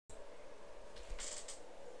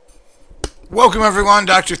Welcome everyone,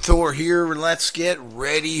 Dr. Thor here. Let's get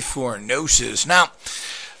ready for Gnosis. Now,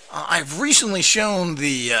 I've recently shown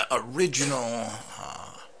the original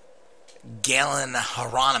Galen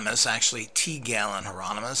Heironymous, actually T. Galen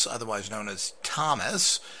Heironymous, otherwise known as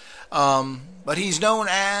Thomas. But he's known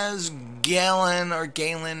as Galen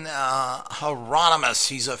Heironymous.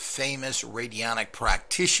 He's a famous radionic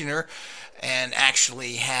practitioner and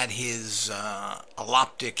actually had his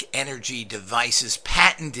Eloptic energy devices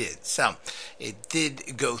patented. So it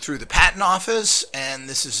did go through the patent office, and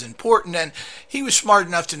this is important, and he was smart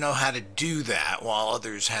enough to know how to do that while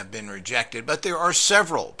others have been rejected. But there are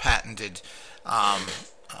several patented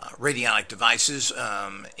radionic devices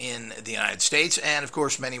in the United States, and of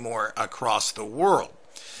course many more across the world.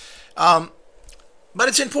 But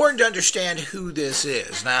it's important to understand who this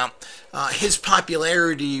is. Now, his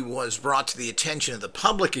popularity was brought to the attention of the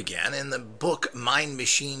public again in the book Mind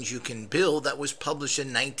Machines You Can Build that was published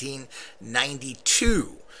in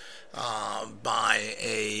 1992 by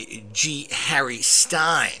a G. Harry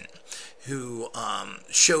Stein, who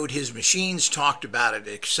showed his machines, talked about it,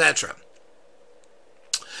 etc.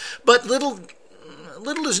 But little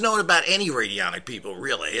is known about any radionic people,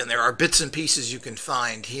 really, and there are bits and pieces you can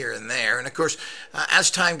find here and there. And of course, as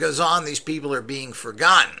time goes on, these people are being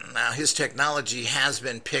forgotten. Now, his technology has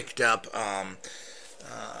been picked up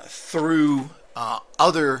through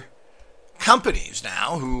other companies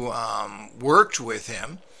now who worked with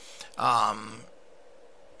him,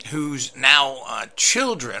 whose now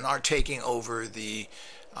children are taking over the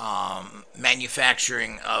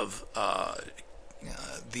manufacturing of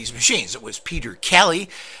these machines. It was Peter Kelly,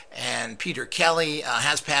 and Peter Kelly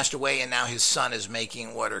has passed away, and now his son is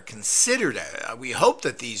making what are considered, we hope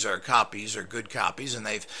that these are copies, or good copies, and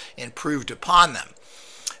they've improved upon them.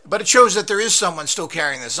 But it shows that there is someone still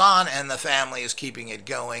carrying this on, and the family is keeping it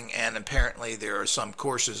going, and apparently there are some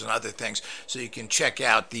courses and other things, so you can check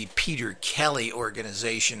out the Peter Kelly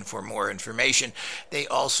organization for more information. They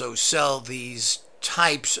also sell these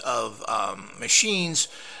types of machines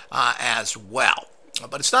as well.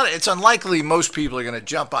 But it's unlikely most people are going to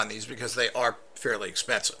jump on these because they are fairly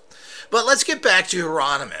expensive. But let's get back to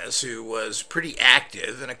Heironymous, who was pretty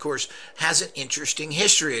active and, of course, has an interesting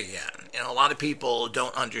history again. You know, a lot of people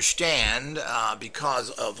don't understand because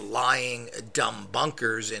of lying, dumb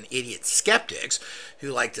bunkers and idiot skeptics who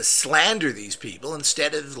like to slander these people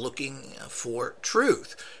instead of looking for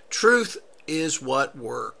truth. Truth is what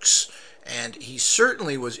works. And he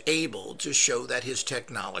certainly was able to show that his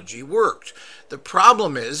technology worked. The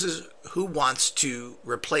problem is who wants to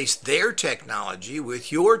replace their technology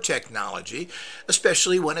with your technology,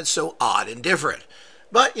 especially when it's so odd and different.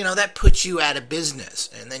 But, you know, that puts you out of business,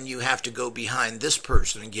 and then you have to go behind this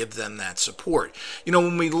person and give them that support. You know,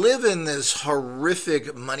 when we live in this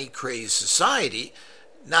horrific money-crazed society,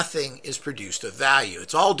 nothing is produced of value.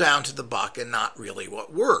 It's all down to the buck and not really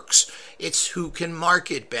what works. It's who can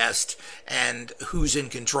market best and who's in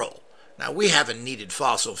control. Now, we haven't needed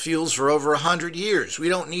fossil fuels for over 100 years. We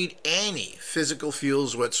don't need any physical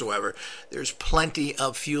fuels whatsoever. There's plenty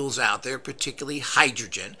of fuels out there, particularly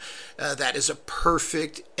hydrogen, that is a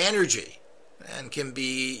perfect energy and can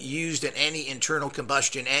be used in any internal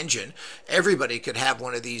combustion engine. Everybody could have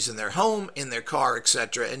one of these in their home, in their car,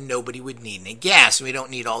 etc., and nobody would need any gas. We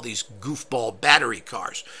don't need all these goofball battery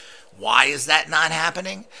cars. Why is that not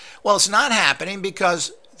happening? Well, it's not happening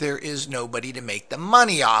because there is nobody to make the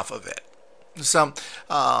money off of it.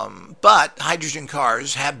 But hydrogen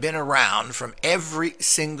cars have been around from every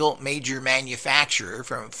single major manufacturer,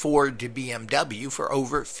 from Ford to BMW, for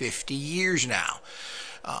over 50 years now.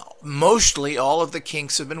 Mostly all of the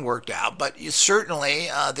kinks have been worked out, but certainly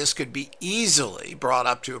this could be easily brought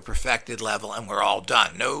up to a perfected level and we're all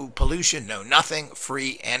done. No pollution, no nothing,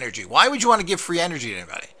 free energy. Why would you want to give free energy to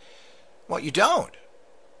anybody? Well, you don't.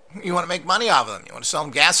 You want to make money off of them. You want to sell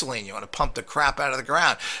them gasoline. You want to pump the crap out of the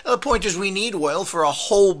ground. And the point is we need oil for a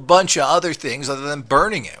whole bunch of other things other than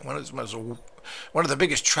burning it. One of the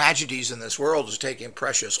biggest tragedies in this world is taking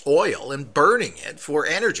precious oil and burning it for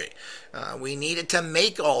energy. We need it to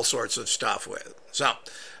make all sorts of stuff with. So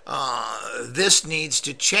this needs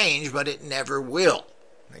to change, but it never will,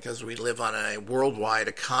 because we live on a worldwide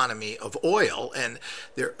economy of oil, and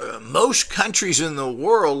most countries in the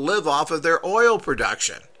world live off of their oil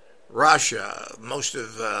production. Russia, most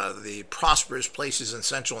of the prosperous places in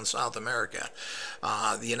Central and South America,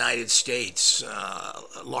 the United States,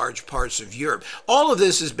 large parts of Europe. All of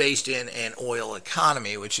this is based in an oil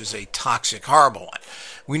economy, which is a toxic, horrible one.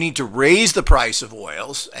 We need to raise the price of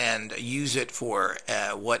oils and use it for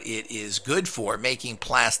what it is good for, making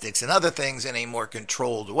plastics and other things in a more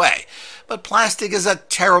controlled way. But plastic is a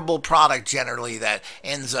terrible product generally that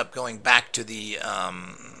ends up going back to the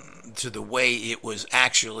way it was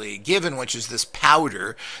actually given, which is this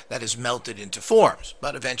powder that is melted into forms.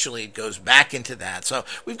 But eventually it goes back into that. So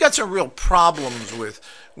we've got some real problems with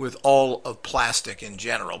all of plastic in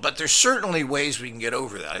general. But there's certainly ways we can get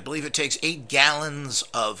over that. I believe it takes 8 gallons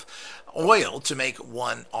of oil to make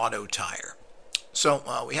one auto tire.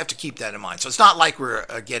 So we have to keep that in mind. So it's not like we're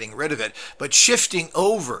getting rid of it, but shifting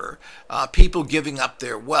over, people giving up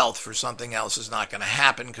their wealth for something else is not going to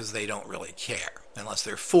happen because they don't really care unless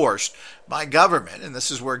they're forced by government. And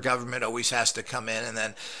this is where government always has to come in, and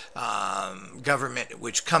then government,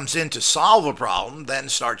 which comes in to solve a problem, then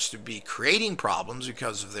starts to be creating problems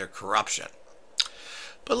because of their corruption.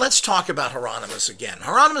 But let's talk about Heironymous again.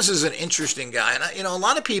 Heironymous is an interesting guy, and a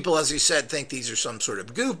lot of people, as he said, think these are some sort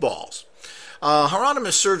of goofballs.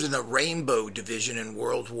 Heironymous served in the Rainbow Division in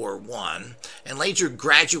World War I and later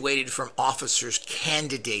graduated from Officers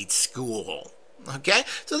Candidate School. Okay,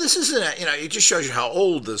 so this isn't it just shows you how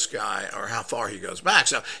old this guy, or how far he goes back.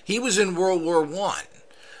 So he was in World War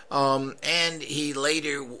I, and he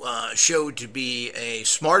later showed to be a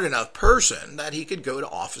smart enough person that he could go to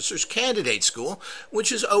Officers Candidate School, which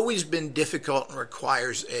has always been difficult and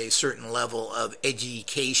requires a certain level of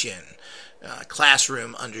education,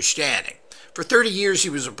 classroom understanding. For 30 years, he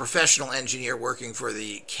was a professional engineer working for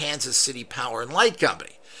the Kansas City Power and Light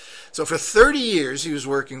Company. So for 30 years, he was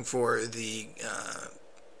working for the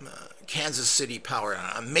Kansas City Power,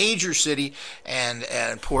 a major city and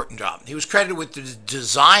an important job. He was credited with the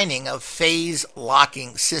designing of phase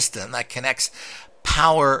locking system that connects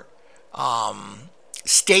power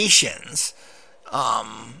stations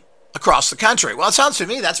across the country. Well, it sounds to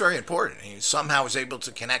me that's very important. He somehow was able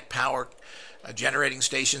to connect power generating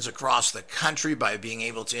stations across the country by being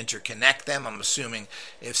able to interconnect them. I'm assuming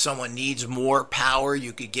if someone needs more power,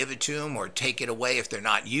 you could give it to them or take it away if they're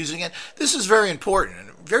not using it. This is very important.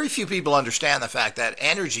 And very few people understand the fact that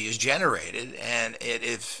energy is generated and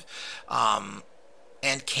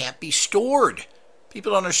and can't be stored.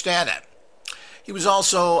 People don't understand that. He was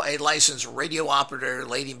also a licensed radio operator,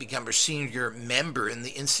 later became a senior member in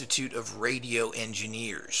the Institute of Radio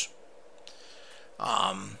Engineers.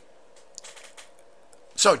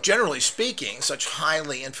 So generally speaking, such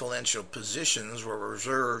highly influential positions were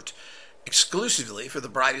reserved exclusively for the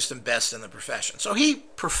brightest and best in the profession. So he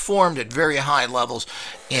performed at very high levels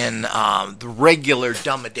in the regular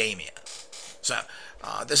dumbademia. So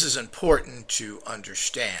this is important to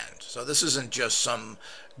understand. So this isn't just some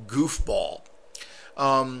goofball.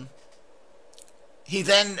 He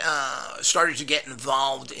then started to get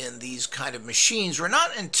involved in these kind of machines. We're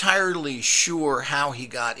not entirely sure how he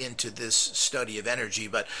got into this study of energy,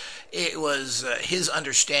 but it was his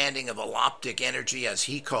understanding of eloptic energy, as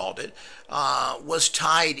he called it, was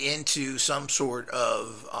tied into some sort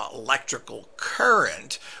of electrical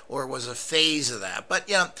current, or was a phase of that. But,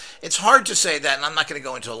 it's hard to say that, and I'm not going to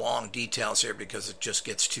go into long details here because it just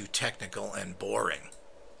gets too technical and boring.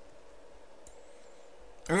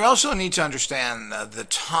 We also need to understand the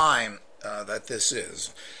time that this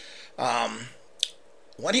is.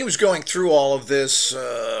 When he was going through all of this,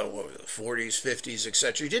 40s, 50s,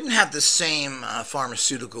 etc., you didn't have the same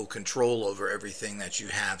pharmaceutical control over everything that you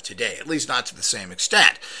have today, at least not to the same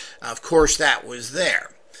extent. Of course, that was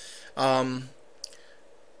there.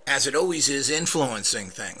 As it always is, influencing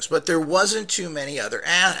things. But there wasn't too many other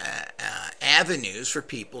avenues for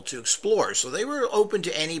people to explore. So they were open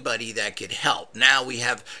to anybody that could help. Now we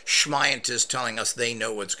have schmientists telling us they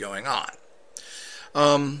know what's going on.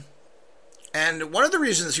 And one of the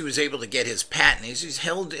reasons he was able to get his patent is he's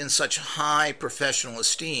held in such high professional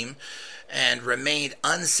esteem and remained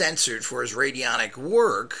uncensored for his radionic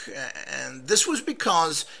work, and this was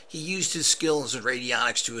because he used his skills in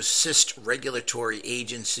radionics to assist regulatory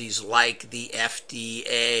agencies like the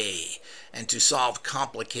FDA and to solve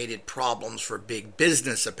complicated problems for big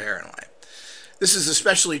business, apparently. This is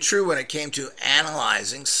especially true when it came to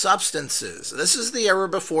analyzing substances. This is the era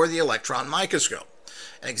before the electron microscope.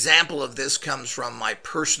 An example of this comes from my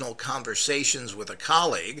personal conversations with a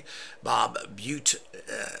colleague, Bob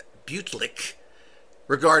Butlick,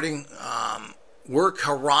 regarding work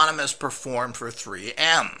Heironymous performed for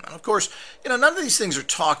 3M. And of course, none of these things are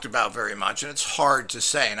talked about very much, and it's hard to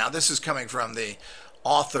say. Now, this is coming from the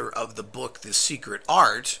author of the book, The Secret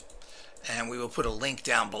Art, and we will put a link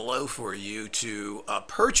down below for you to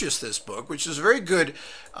purchase this book, which is a very good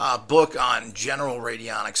book on general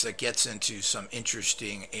radionics that gets into some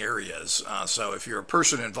interesting areas. So if you're a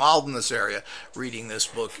person involved in this area, reading this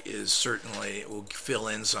book is certainly will fill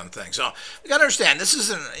in some things. So you got to understand, this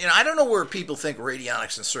isn't, I don't know where people think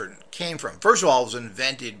radionics and certain came from. First of all, it was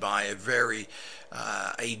invented by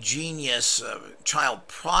a genius child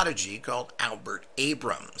prodigy called Albert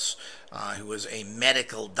Abrams, who was a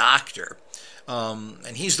medical doctor.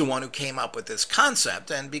 And he's the one who came up with this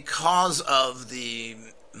concept. And because of the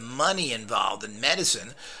money involved in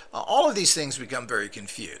medicine, all of these things become very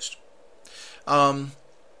confused.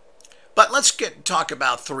 But let's talk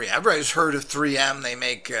about 3M. Everybody's heard of 3M. They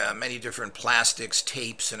make many different plastics,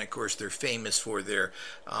 tapes, and of course they're famous for their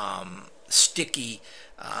sticky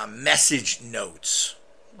message notes.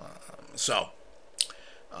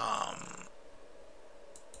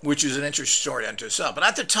 Which is an interesting story unto itself. But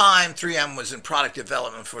at the time, 3M was in product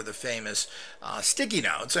development for the famous sticky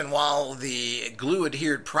notes, and while the glue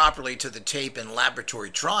adhered properly to the tape in laboratory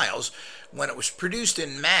trials, when it was produced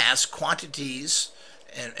in mass quantities,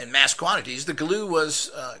 the glue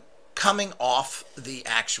was coming off the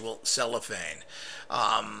actual cellophane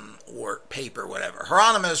or paper, whatever.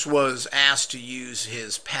 Heironymous was asked to use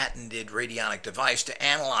his patented radionic device to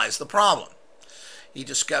analyze the problem. He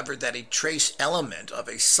discovered that a trace element of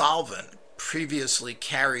a solvent previously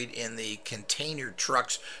carried in the container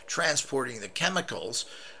trucks transporting the chemicals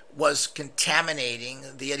was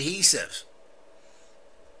contaminating the adhesive.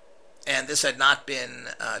 And this had not been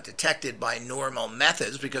detected by normal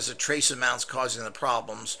methods because the trace amounts causing the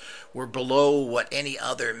problems were below what any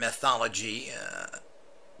other methodology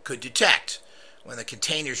could detect. When the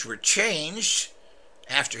containers were changed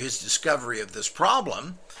after his discovery of this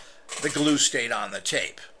problem, the glue stayed on the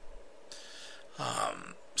tape.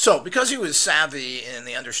 So because he was savvy in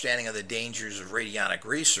the understanding of the dangers of radionic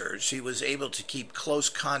research, he was able to keep close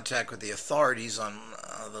contact with the authorities on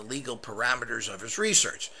the legal parameters of his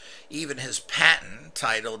research. Even his patent,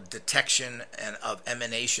 titled Detection of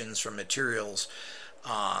Emanations from Materials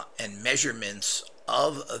and Measurements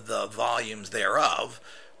of the Volumes Thereof,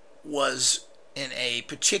 was in a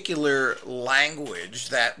particular language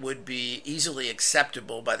that would be easily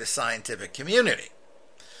acceptable by the scientific community.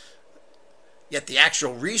 Yet the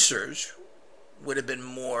actual research would have been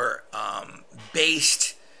more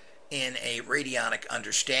based in a radionic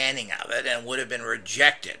understanding of it and would have been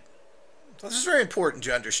rejected. So this is very important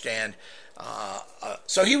to understand.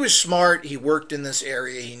 So he was smart. He worked in this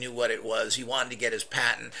area. He knew what it was. He wanted to get his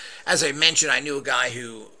patent. As I mentioned, I knew a guy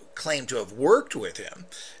who claimed to have worked with him.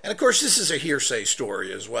 And of course, this is a hearsay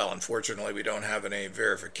story as well. Unfortunately, we don't have any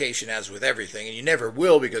verification, as with everything, and you never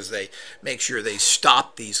will, because they make sure they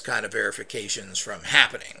stop these kind of verifications from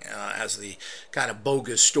happening, as the kind of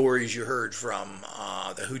bogus stories you heard from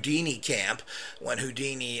the Houdini camp, when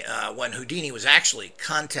Houdini was actually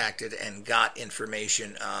contacted and got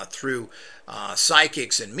information through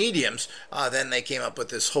psychics and mediums. Then they came up with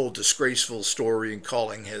this whole disgraceful story and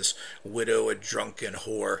calling his widow a drunken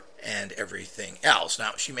whore and everything else.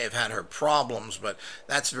 Now, she may have had her problems, but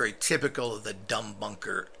that's very typical of the dumb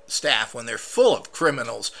bunker staff when they're full of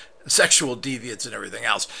criminals, sexual deviants, and everything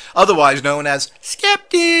else, otherwise known as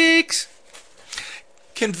skeptics.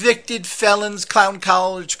 Convicted felons, clown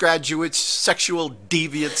college graduates, sexual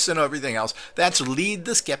deviants, and everything else. That's lead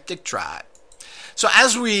the skeptic tribe. So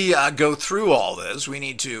as we go through all this, we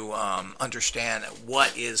need to understand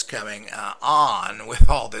what is coming on with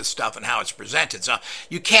all this stuff and how it's presented. So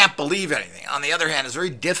you can't believe anything. On the other hand, it's very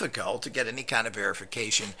difficult to get any kind of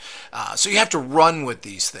verification. So you have to run with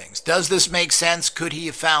these things. Does this make sense? Could he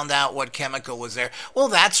have found out what chemical was there? Well,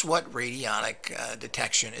 that's what radionic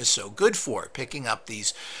detection is so good for, picking up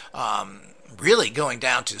these really going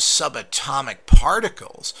down to subatomic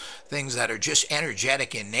particles, things that are just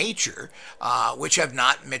energetic in nature, which have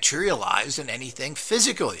not materialized in anything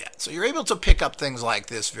physical yet. So you're able to pick up things like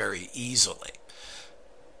this very easily.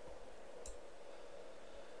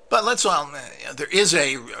 But there is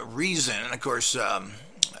a reason, and of course,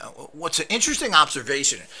 what's an interesting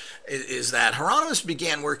observation is that Heironymous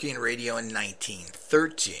began working in radio in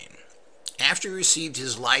 1913. After he received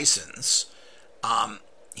his license,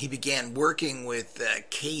 he began working with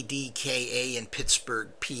KDKA in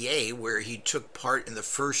Pittsburgh, PA, where he took part in the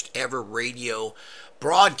first ever radio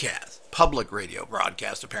broadcast, public radio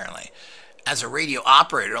broadcast apparently. As a radio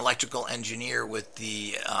operator, electrical engineer with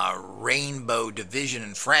the Rainbow Division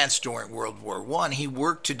in France during World War I, he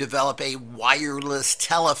worked to develop a wireless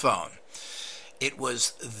telephone. It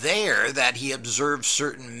was there that he observed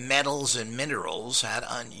certain metals and minerals had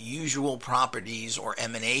unusual properties or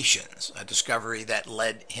emanations, a discovery that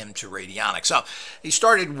led him to radionics. So he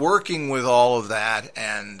started working with all of that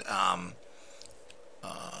and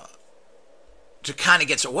to kind of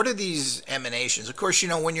get, so what are these emanations? Of course,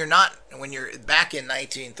 when you're back in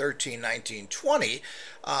 1913, 1920,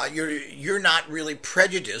 you're not really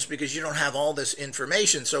prejudiced because you don't have all this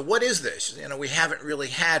information. So what is this? We haven't really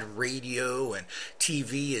had radio, and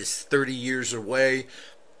TV is 30 years away.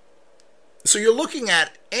 So you're looking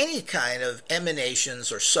at any kind of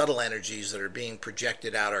emanations or subtle energies that are being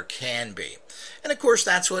projected out or can be. And of course,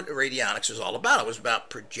 that's what radionics is all about. It was about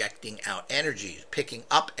projecting out energies, picking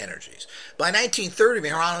up energies. By 1930,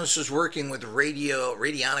 Heironymous was working with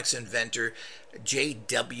radionics inventor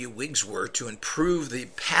J.W. Wiggsworth to improve the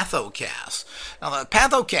pathocast. Now, the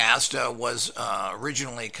pathocast was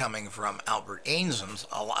originally coming from Albert Einstein's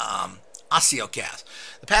oscillocast.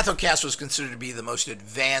 The pathocast was considered to be the most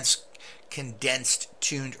advanced condensed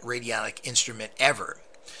tuned radionic instrument ever,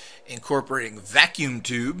 incorporating vacuum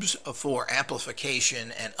tubes for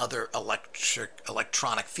amplification and other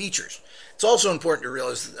electronic features. It's also important to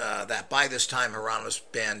realize that by this time Heironymous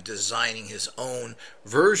began designing his own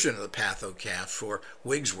version of the pathocast for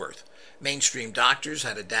Wiggsworth. Mainstream doctors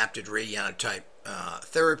had adapted radionic type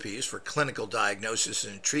therapies for clinical diagnosis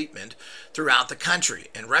and treatment throughout the country.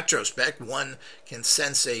 In retrospect, one can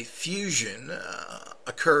sense a fusion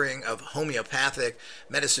occurring of homeopathic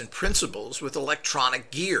medicine principles with electronic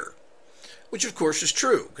gear, which of course is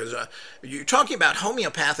true, because you're talking about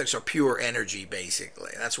homeopathics are pure energy,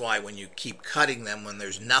 basically. That's why when you keep cutting them when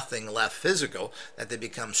there's nothing left physical, that they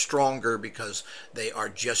become stronger because they are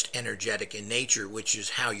just energetic in nature, which is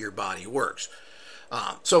how your body works.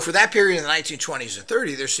 So for that period in the 1920s and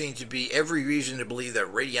 30s, there seemed to be every reason to believe that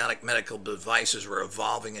radionic medical devices were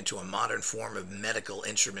evolving into a modern form of medical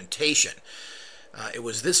instrumentation. It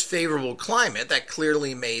was this favorable climate that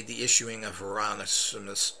clearly made the issuing of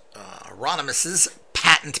Heironymous'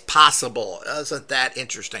 patent possible. Isn't that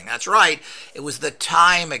interesting? That's right. It was the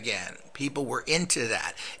time again. People were into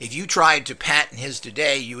that. If you tried to patent his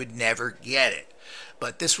today, you would never get it.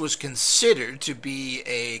 But this was considered to be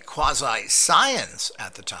a quasi-science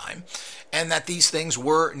at the time, and that these things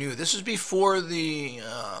were new. This is before the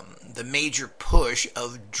major push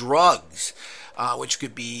of drugs, which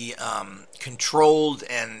could be controlled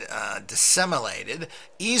and disseminated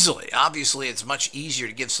easily. Obviously, it's much easier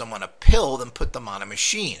to give someone a pill than put them on a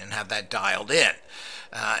machine and have that dialed in.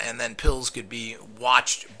 And then pills could be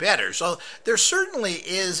watched better. So there certainly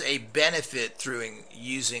is a benefit through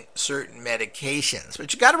using certain medications.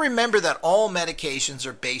 But you got to remember that all medications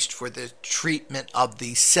are based for the treatment of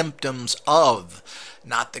the symptoms of,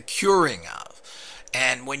 not the curing of.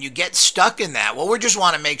 And when you get stuck in that, well, we just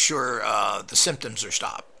want to make sure the symptoms are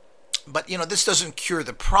stopped. But, this doesn't cure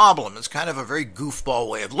the problem. It's kind of a very goofball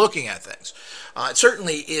way of looking at things. It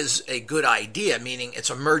certainly is a good idea, meaning it's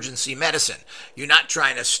emergency medicine. You're not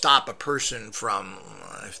trying to stop a person from,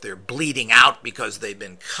 if they're bleeding out because they've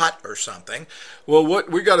been cut or something. Well,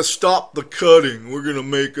 we got to stop the cutting. We're going to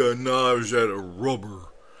make knives out of rubber.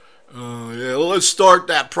 Yeah, let's start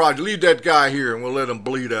that project. Leave that guy here and we'll let him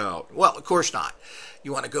bleed out. Well, of course not.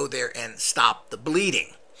 You want to go there and stop the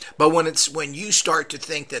bleeding. But when you start to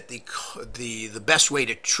think that the best way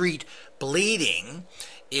to treat bleeding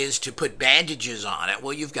is to put bandages on it,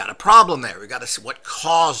 well, you've got a problem there. We've got to see what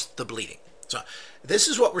caused the bleeding. So this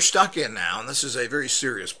is what we're stuck in now, and this is a very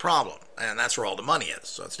serious problem, and that's where all the money is.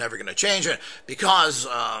 So it's never going to change it. Because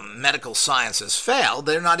medical science has failed,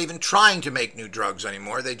 they're not even trying to make new drugs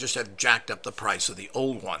anymore. They just have jacked up the price of the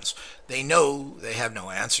old ones. They know they have no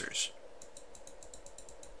answers.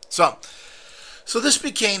 So this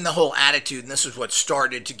became the whole attitude, and this is what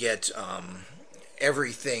started to get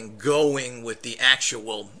everything going with the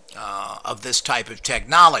actual of this type of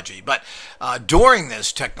technology. But during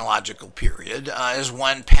this technological period is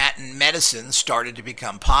when patent medicine started to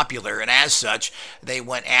become popular, and as such, they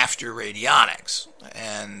went after radionics.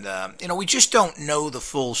 And, we just don't know the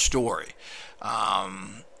full story.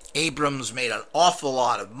 Abrams made an awful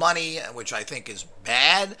lot of money, which I think is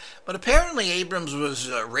bad, but apparently Abrams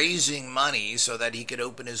was raising money so that he could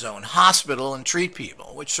open his own hospital and treat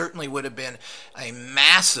people, which certainly would have been a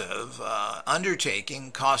massive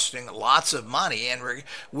undertaking costing lots of money and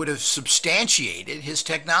would have substantiated his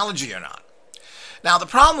technology or not. Now, the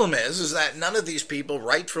problem is that none of these people,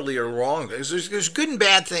 rightfully or wrongly, there's good and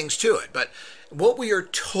bad things to it, but what we are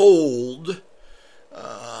told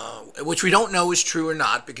which we don't know is true or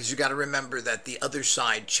not, because you got to remember that the other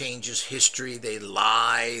side changes history. They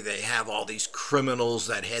lie. They have all these criminals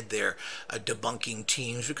that head their debunking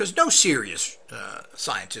teams, because no serious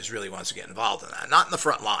scientist really wants to get involved in that. Not in the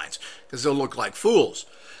front lines, because they'll look like fools.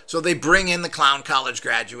 So they bring in the clown college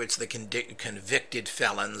graduates, the convicted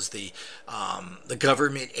felons, the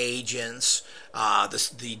government agents,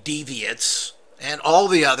 the deviates, and all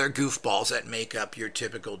the other goofballs that make up your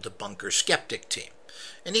typical debunker skeptic team.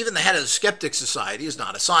 And even the head of the Skeptic Society is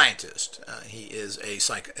not a scientist. He is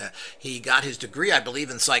he got his degree, I believe,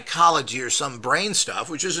 in psychology or some brain stuff,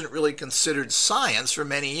 which isn't really considered science for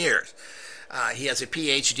many years. He has a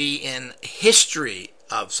PhD in history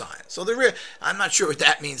of science. So I'm not sure what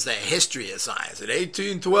that means, the history of science. In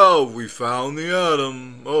 1812, we found the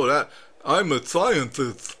atom. Oh, I'm a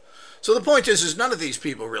scientist. So the point is none of these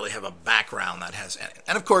people really have a background that has any.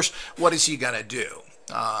 And of course, what is he going to do?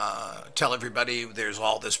 Tell everybody there's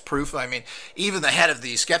all this proof? I mean, even the head of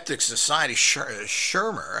the Skeptic Society,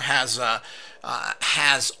 Shermer,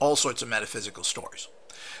 has all sorts of metaphysical stories.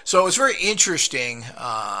 So it's very interesting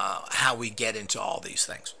how we get into all these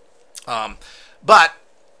things. But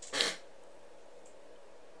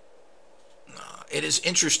it is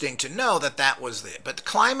interesting to know that was it. But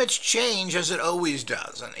climates change as it always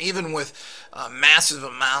does. And even with massive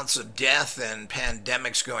amounts of death and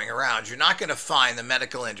pandemics going around, you're not going to find the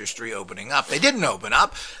medical industry opening up. They didn't open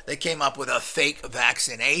up. They came up with a fake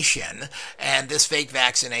vaccination. And this fake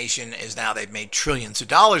vaccination is now they've made trillions of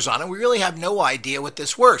dollars on it. We really have no idea what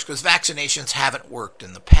this works, because vaccinations haven't worked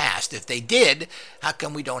in the past. If they did, how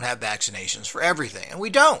come we don't have vaccinations for everything? And we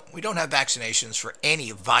don't. We don't have vaccinations for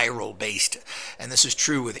any viral-based, and this is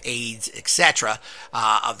true with AIDS, etc.,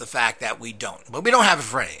 of the fact that we don't. But we don't have it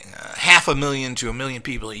for any. 500,000 to 1 million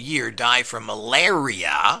people a year die from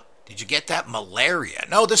malaria. Did you get that? Malaria.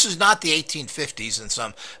 No, this is not the 1850s in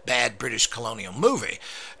some bad British colonial movie.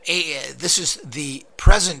 This is the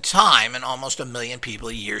present time, and almost 1 million people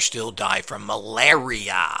a year still die from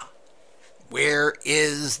malaria. Where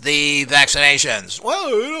is the vaccinations? Well,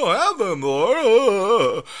 we don't have them,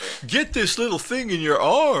 Lord. Get this little thing in your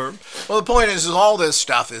arm. Well, the point is all this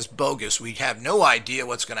stuff is bogus. We have no idea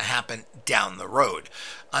what's going to happen down the road.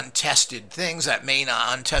 Untested things that may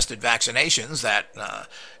not, untested vaccinations that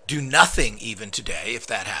do nothing even today, if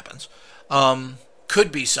that happens,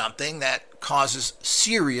 could be something that causes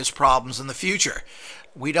serious problems in the future.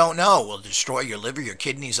 We don't know. Will destroy your liver, your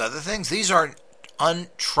kidneys, other things. These are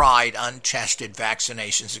untried, untested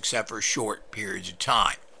vaccinations, except for short periods of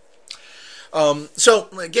time. So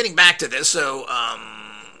getting back to this,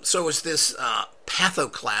 so is this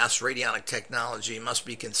pathoclass radionic technology must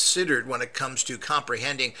be considered when it comes to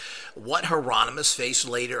comprehending what Heironymous faced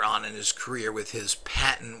later on in his career with his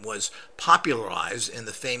patent was popularized in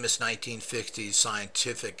the famous 1950s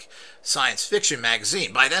science fiction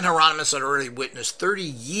magazine. By then, Heironymous had already witnessed 30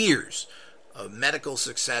 years of medical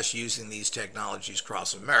success using these technologies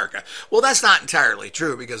across America. Well, that's not entirely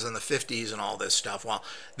true, because in the 50s and all this stuff, while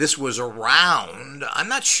this was around, I'm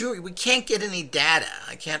not sure, we can't get any data.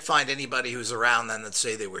 I can't find anybody who's around then that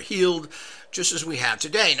say they were healed, just as we have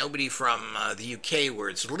today. Nobody from the UK, where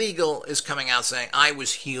it's legal, is coming out saying, I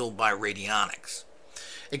was healed by radionics.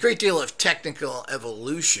 A great deal of technical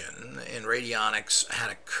evolution in radionics had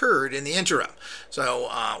occurred in the interim. So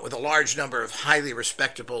with a large number of highly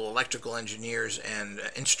respectable electrical engineers and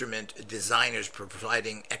instrument designers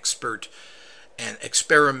providing expert and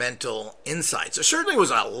experimental insights. There certainly was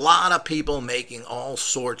a lot of people making all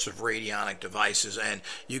sorts of radionic devices, and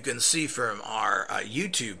you can see from our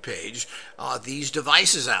YouTube page these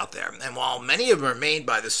devices out there. And while many of them are made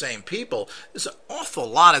by the same people, there's an awful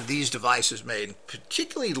lot of these devices made,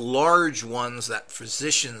 particularly large ones that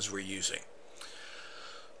physicians were using.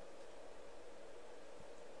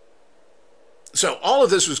 So all of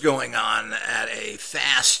this was going on at a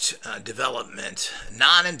fast development.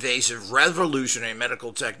 Non-invasive, revolutionary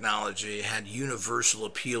medical technology had universal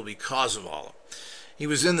appeal because of all of it. He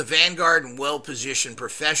was in the vanguard and well-positioned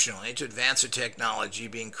professionally to advance a technology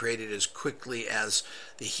being created as quickly as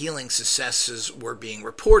the healing successes were being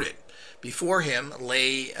reported. Before him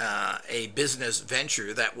lay a business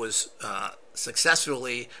venture that was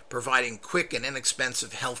successfully providing quick and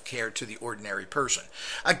inexpensive health care to the ordinary person.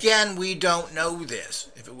 Again, we don't know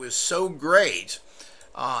this. If it was so great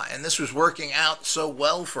and this was working out so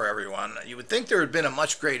well for everyone, you would think there had been a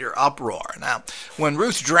much greater uproar. Now, when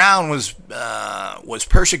Ruth Drown was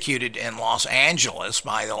persecuted in Los Angeles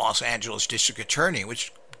by the Los Angeles District Attorney,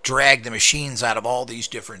 which dragged the machines out of all these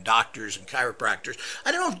different doctors and chiropractors.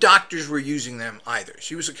 I don't know if doctors were using them either.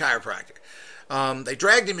 She was a chiropractor. They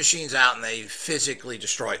dragged the machines out and they physically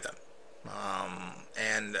destroyed them.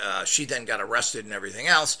 And she then got arrested and everything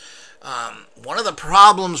else. One of the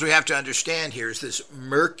problems we have to understand here is this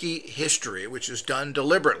murky history, which is done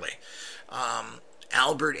deliberately.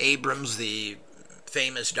 Albert Abrams, the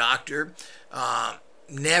famous doctor,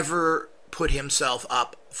 never put himself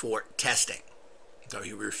up for testing. So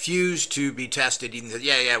he refused to be tested. He said,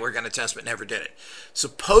 yeah, we're going to test, but never did it.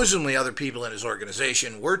 Supposedly, other people in his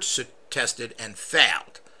organization were tested and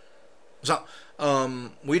failed. So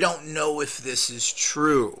we don't know if this is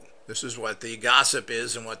true. This is what the gossip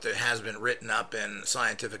is and what has been written up in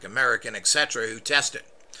Scientific American, etc., who tested.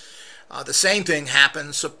 The same thing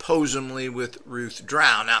happened supposedly with Ruth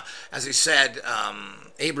Drown. Now, as I said,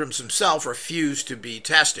 Abrams himself refused to be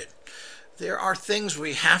tested. There are things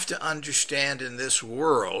we have to understand in this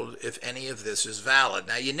world if any of this is valid.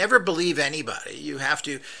 Now, you never believe anybody. You have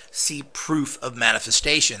to see proof of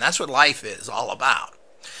manifestation. That's what life is all about.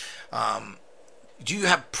 Do you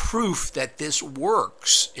have proof that this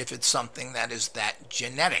works if it's something that is that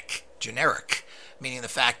generic, meaning the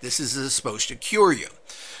fact this is supposed to cure you?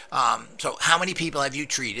 So how many people have you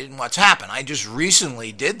treated and what's happened? I just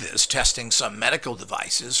recently did this, testing some medical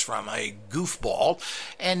devices from a goofball,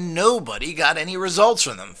 and nobody got any results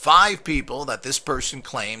from them. 5 people that this person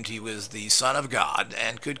claimed he was the Son of God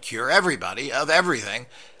and could cure everybody of everything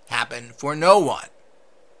happened for no one.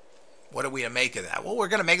 What are we to make of that? Well, we're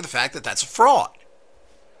going to make of the fact that that's a fraud.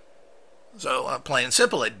 So plain and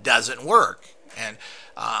simple, it doesn't work. And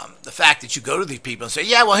the fact that you go to these people and say,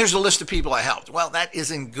 yeah, well, here's a list of people I helped. Well, that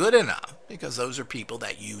isn't good enough because those are people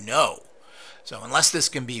that you know. So unless this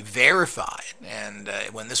can be verified, and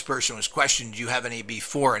when this person was questioned, do you have any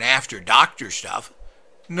before and after doctor stuff?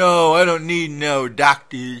 No, I don't need no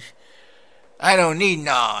doctors. We don't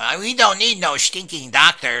need no stinking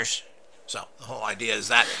doctors. So the whole idea is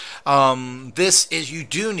that you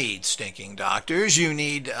do need stinking doctors. You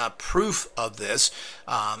need proof of this,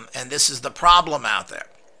 and this is the problem out there.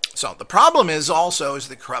 So the problem is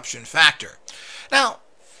the corruption factor. Now,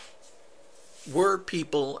 were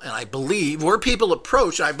people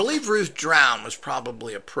approached, I believe Ruth Drown was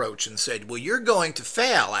probably approached and said, well, you're going to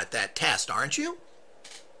fail at that test, aren't you?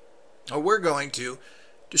 Or we're going to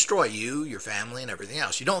destroy you, your family, and everything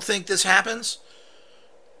else. You don't think this happens?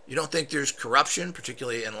 You don't think there's corruption,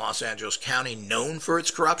 particularly in Los Angeles County, known for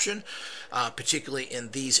its corruption, particularly in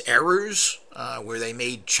these errors where they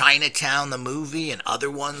made Chinatown the movie and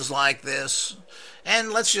other ones like this?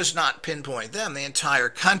 And let's just not pinpoint them, the entire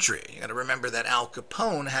country. You got to remember that Al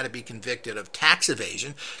Capone had to be convicted of tax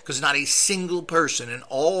evasion because not a single person in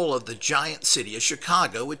all of the giant city of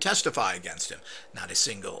Chicago would testify against him. Not a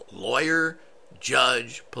single lawyer,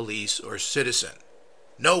 judge, police, or citizen.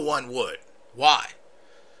 No one would. Why?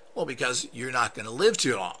 Well, because you're not going to live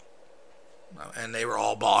too long. And they were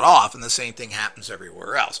all bought off, and the same thing happens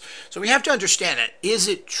everywhere else. So we have to understand that. Is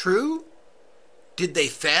it true? Did they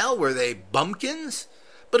fail? Were they bumpkins?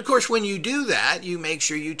 But of course, when you do that, you make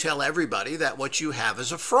sure you tell everybody that what you have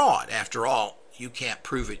is a fraud. After all, you can't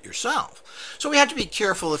prove it yourself. So we have to be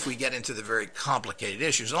careful if we get into the very complicated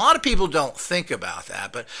issues. And a lot of people don't think about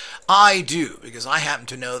that, but I do, because I happen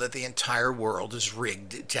to know that the entire world is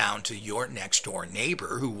rigged down to your next door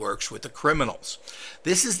neighbor who works with the criminals.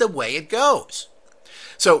 This is the way it goes.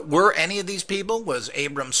 So were any of these people, was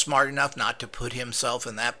Abrams smart enough not to put himself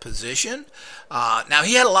in that position? Now,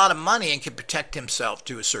 he had a lot of money and could protect himself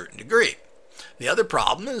to a certain degree. The other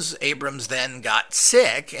problem is Abrams then got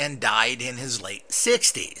sick and died in his late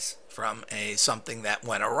 60s from something that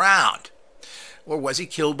went around. Or was he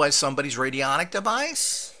killed by somebody's radionic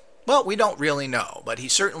device? Well, we don't really know, but he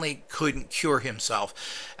certainly couldn't cure himself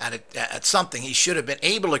at something he should have been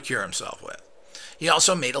able to cure himself with. He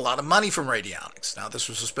also made a lot of money from radionics. Now, this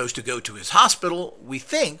was supposed to go to his hospital. We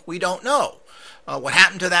don't know. What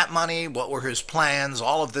happened to that money? What were his plans?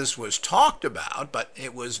 All of this was talked about, but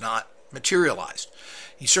it was not materialized.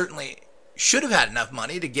 He certainly should have had enough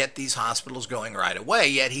money to get these hospitals going right away,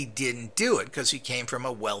 yet he didn't do it because he came from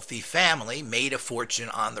a wealthy family, made a fortune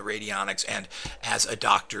on the radionics and as a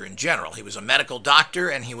doctor in general. He was a medical doctor,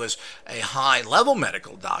 and he was a high-level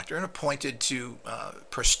medical doctor and appointed to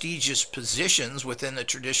prestigious positions within the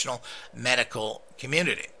traditional medical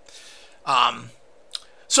community.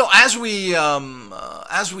 So as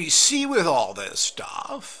we see with all this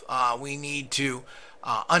stuff, we need to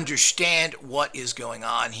understand what is going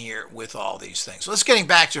on here with all these things. So let's getting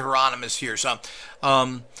back to Heironymous here. So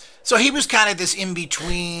he was kind of this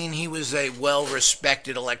in-between. He was a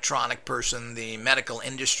well-respected electronic person. The medical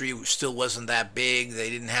industry still wasn't that big. They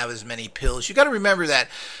didn't have as many pills. You got to remember that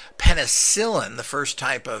penicillin, the first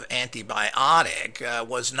type of antibiotic,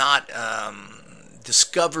 was not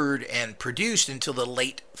discovered and produced until the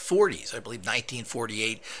late 40s. I believe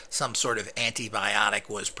 1948, some sort of antibiotic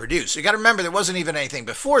was produced. So you got to remember, there wasn't even anything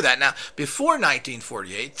before that. Now, before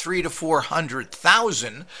 1948, 300,000 to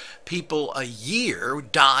 400,000 people a year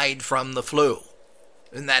died from the flu.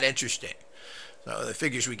 Isn't that interesting? So the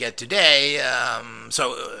figures we get today,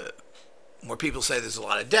 where people say there's a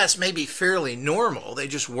lot of deaths, may be fairly normal. They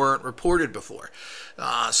just weren't reported before.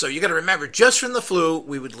 So you got to remember, just from the flu,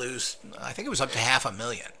 we would lose, I think it was up to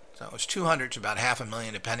 500,000. So it was 200 to about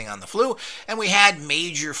 500,000, depending on the flu. And we had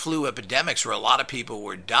major flu epidemics where a lot of people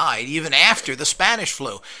were died, even after the Spanish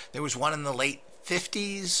flu. There was one in the late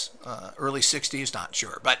 50s, early 60s, not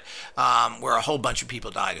sure, but where a whole bunch of people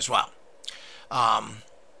died as well.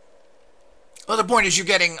 Well, the point is you're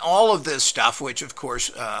getting all of this stuff, which, of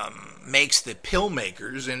course, makes the pill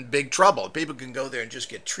makers in big trouble. If people can go there and just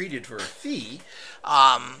get treated for a fee,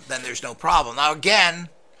 then there's no problem. Now, again,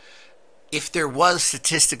 if there was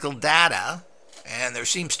statistical data, and there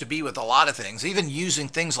seems to be with a lot of things, even using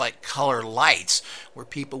things like color lights, where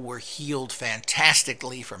people were healed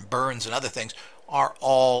fantastically from burns and other things, are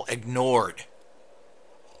all ignored.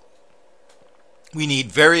 We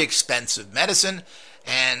need very expensive medicine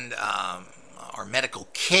and our medical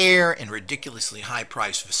care in ridiculously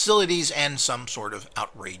high-priced facilities and some sort of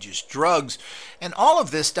outrageous drugs. And all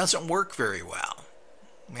of this doesn't work very well.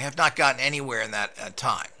 We have not gotten anywhere in that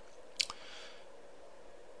time.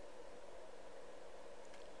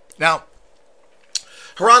 Now,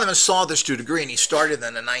 Heironymous saw this to a degree, and he started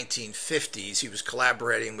in the 1950s. He was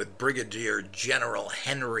collaborating with Brigadier General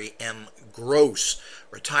Henry M. Gross,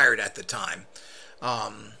 retired at the time,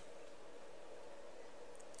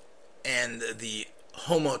 and the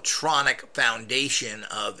Homotronic Foundation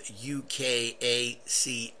of UKACO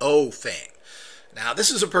fame. Now, this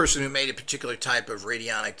is a person who made a particular type of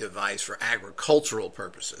radionic device for agricultural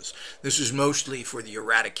purposes. This is mostly for the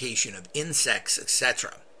eradication of insects,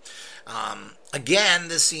 etc. Again,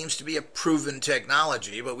 this seems to be a proven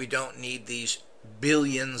technology, but we don't need these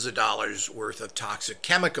billions of dollars worth of toxic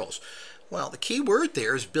chemicals. Well, the key word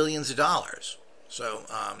there is billions of dollars. So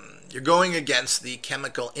you're going against the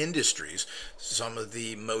chemical industries, some of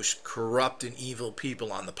the most corrupt and evil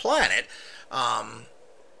people on the planet,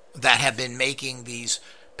 that have been making these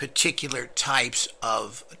particular types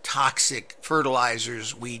of toxic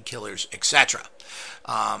fertilizers, weed killers, etc.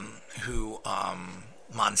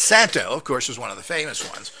 Monsanto, of course, is one of the famous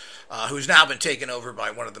ones, who's now been taken over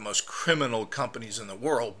by one of the most criminal companies in the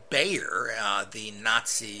world, Bayer, the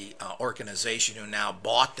Nazi organization who now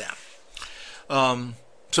bought them.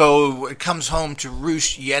 So it comes home to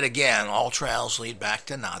roost yet again. All trails lead back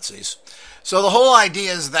to Nazis. So the whole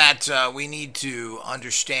idea is that we need to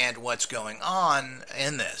understand what's going on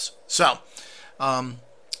in this. So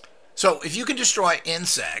if you can destroy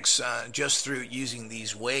insects just through using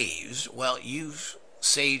these waves, well, you've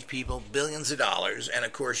saved people billions of dollars, and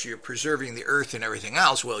of course you're preserving the earth and everything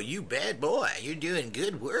else. Well, you bad boy, you're doing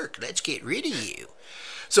good work. Let's get rid of you.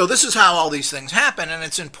 So this is how all these things happen, and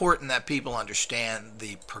it's important that people understand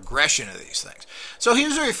the progression of these things. So he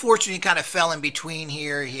was very fortunate. He kind of fell in between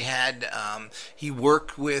here. He had he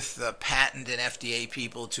worked with patent and FDA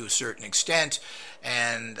people to a certain extent,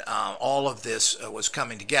 and all of this was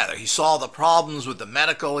coming together. He saw the problems with the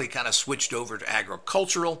medical. He kind of switched over to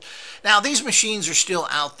agricultural. Now, these machines are still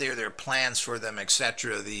out there. There are plans for them,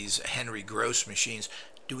 etc., these Henry Gross machines.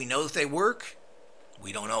 Do we know if they work?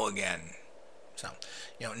 We don't know again. So,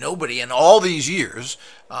 nobody in all these years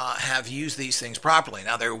have used these things properly.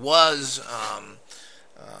 Now, there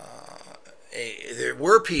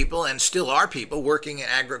were people, and still are people, working in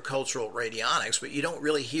agricultural radionics, but you don't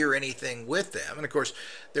really hear anything with them. And, of course,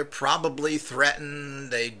 they're probably threatened.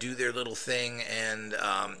 They do their little thing, and,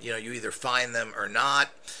 you either find them or not,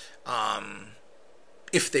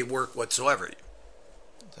 if they work whatsoever.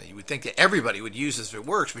 So you would think that everybody would use this if it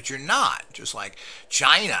works, but you're not. Just like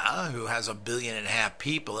China, who has 1.5 billion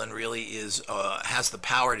people and really has the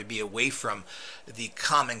power to be away from the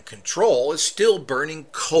common control, is still burning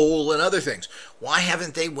coal and other things. Why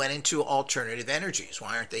haven't they went into alternative energies?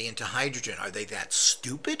 Why aren't they into hydrogen? Are they that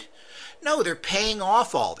stupid? No, they're paying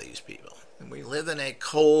off all these people. And we live in a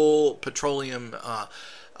coal, petroleum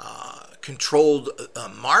controlled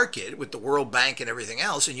market with the World Bank and everything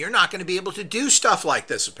else, and you're not going to be able to do stuff like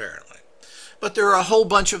this, apparently. But there are a whole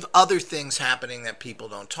bunch of other things happening that people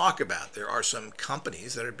don't talk about. There are some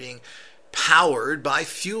companies that are being powered by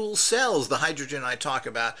fuel cells. The hydrogen I talk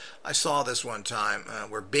about, I saw this one time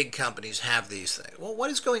where big companies have these things. Well,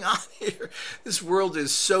 what is going on here? This world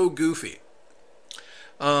is so goofy.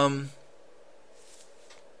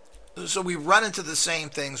 So we run into the same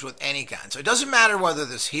things with any kind. So it doesn't matter whether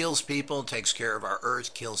this heals people, takes care of our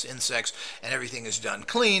earth, kills insects, and everything is done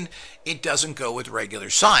clean. It doesn't go with regular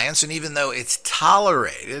science. And even though it's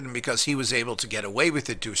tolerated, and because he was able to get away with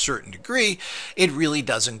it to a certain degree, it really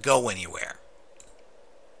doesn't go anywhere.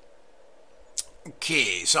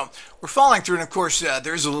 Okay, so we're following through, and of course,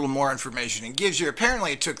 there's a little more information it gives you.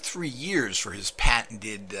 Apparently, it took 3 years for his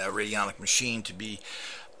patented radionic machine to be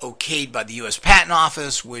okayed by the U.S. Patent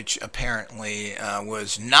Office, which apparently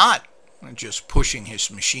was not just pushing his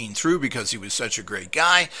machine through because he was such a great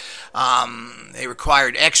guy. They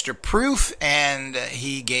required extra proof, and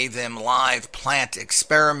he gave them live plant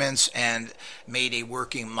experiments and made a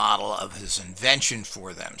working model of his invention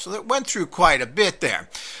for them. So that went through quite a bit there.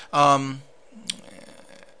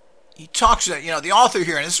 He talks that, the author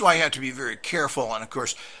here, and this is why you have to be very careful, and of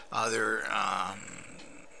course,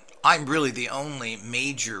 I'm really the only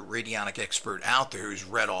major radionic expert out there who's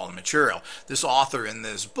read all the material. This author in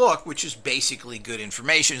this book, which is basically good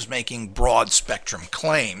information, is making broad spectrum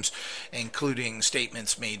claims, including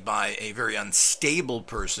statements made by a very unstable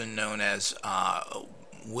person known as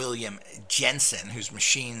William Jensen, whose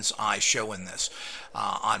machines I show in this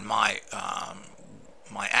on my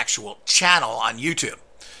actual channel on YouTube.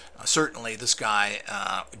 Certainly, this guy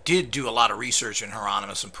did do a lot of research in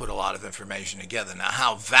Heironymous and put a lot of information together. Now,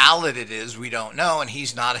 how valid it is, we don't know, and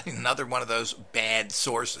he's not another one of those bad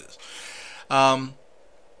sources. So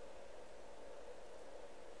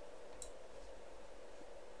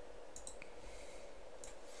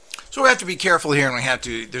we have to be careful here,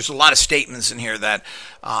 and there's a lot of statements in here that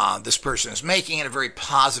this person is making in a very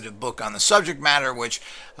positive book on the subject matter, which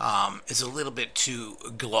is a little bit too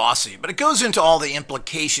glossy. But it goes into all the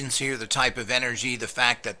implications here, the type of energy, the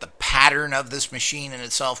fact that the pattern of this machine in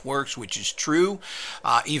itself works, which is true,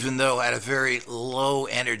 even though at a very low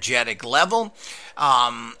energetic level,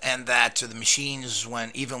 and that the machines,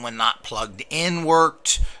 even when not plugged in,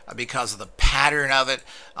 worked because of the pattern of it.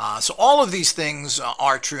 So all of these things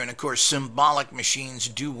are true, and of course symbolic machines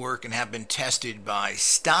do work and have been tested by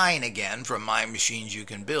Stein, again, from My Machines You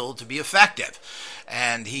Can Build, to be effective.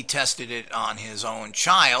 And he tested it on his own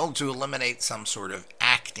child to eliminate some sort of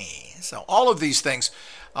acne. So all of these things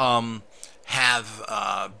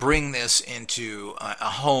bring this into a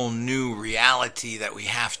whole new reality that we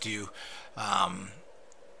have to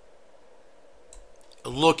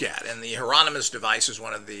look at. And the Heironymous device is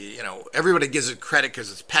one of the, everybody gives it credit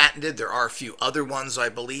because it's patented. There are a few other ones, I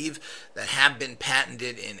believe, that have been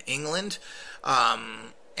patented in England.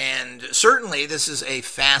 And certainly this is a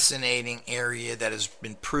fascinating area that has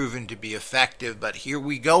been proven to be effective, but here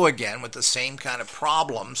we go again with the same kind of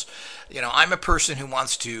problems. I'm a person who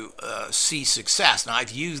wants to see success. Now,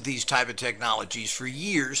 I've used these type of technologies for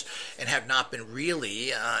years and have not been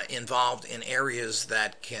really involved in areas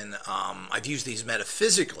that can, I've used these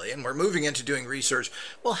metaphysically, and we're moving into doing research.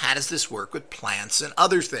 Well, how does this work with plants and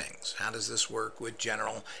other things? How does this work with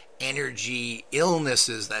general energy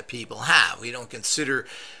illnesses that people have? We don't consider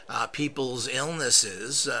people's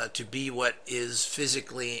illnesses to be what is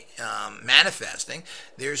physically manifesting.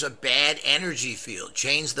 There's a bad energy field.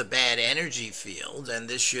 Change the bad energy field, and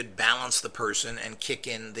this should balance the person and kick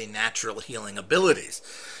in the natural healing abilities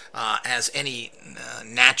as any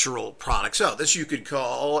natural product. So this you could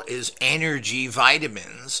call is energy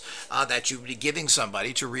vitamins that you would be giving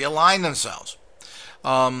somebody to realign themselves.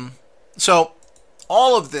 So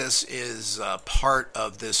all of this is part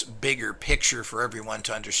of this bigger picture for everyone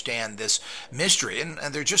to understand this mystery, and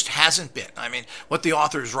there just hasn't been. I mean, what the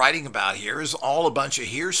author is writing about here is all a bunch of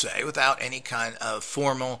hearsay without any kind of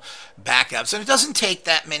formal backups, and it doesn't take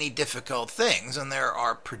that many difficult things, and there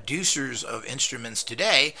are producers of instruments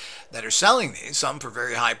today that are selling these, some for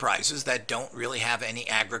very high prices, that don't really have any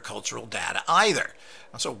agricultural data either.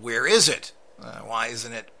 So where is it? Why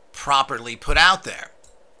isn't it properly put out there?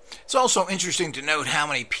 It's also interesting to note how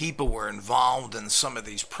many people were involved in some of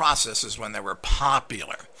these processes when they were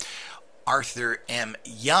popular. Arthur M.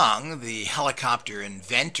 Young, the helicopter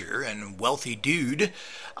inventor and wealthy dude,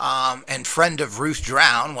 and friend of Ruth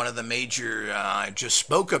Drown, one of the major, I just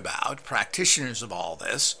spoke about, practitioners of all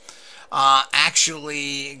this,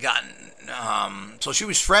 actually got, so she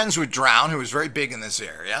was friends with Drown, who was very big in this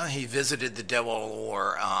area. He visited the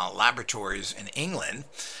Delaware laboratories in England.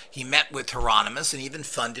 He met with Heironymous and even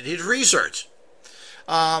funded his research.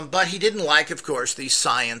 But he didn't like, of course, the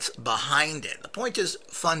science behind it. The point is,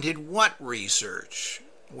 funded what research?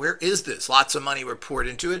 Where is this? Lots of money were poured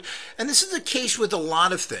into it. And this is the case with a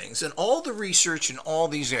lot of things. And all the research in all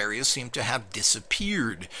these areas seem to have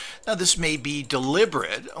disappeared. Now, this may be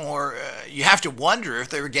deliberate, or you have to wonder if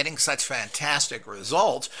they were getting such fantastic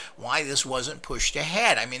results, why this wasn't pushed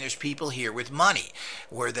ahead. I mean, there's people here with money.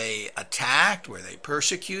 Were they attacked? Were they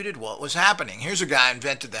persecuted? What was happening? Here's a guy who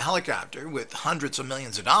invented the helicopter with hundreds of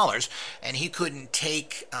millions of dollars, and he couldn't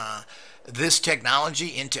take this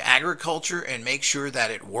technology into agriculture and make sure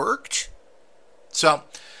that it worked. So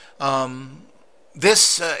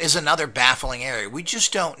this is another baffling area. We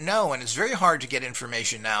just don't know, and it's very hard to get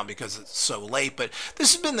information now because it's so late, but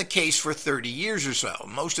this has been the case for 30 years or so.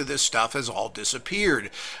 Most of this stuff has all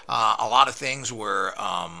disappeared. A lot of things were,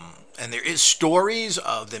 and there is stories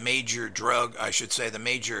of the major the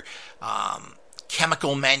major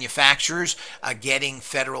chemical manufacturers getting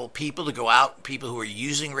federal people to go out, people who are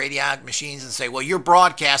using radionic machines, and say, well, you're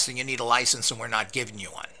broadcasting, you need a license, and we're not giving you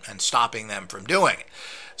one, and stopping them from doing it.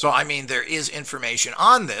 So, I mean, there is information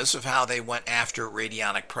on this of how they went after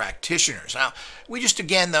radionic practitioners. Now, we just,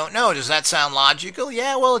 again, don't know. Does that sound logical?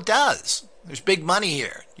 Yeah, well, it does. There's big money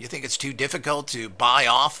here. You think it's too difficult to buy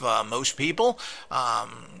off most people?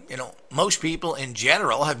 Most people in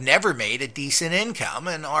general have never made a decent income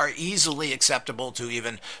and are easily acceptable to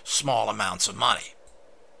even small amounts of money.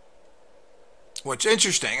 What's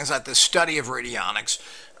interesting is that the study of radionics,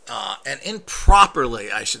 and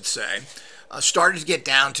improperly, I should say, started to get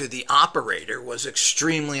down to the operator was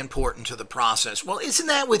extremely important to the process. Well, isn't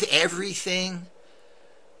that with everything?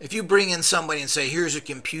 If you bring in somebody and say, here's a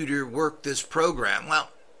computer, work this program, well,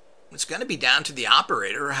 it's going to be down to the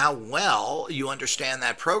operator or how well you understand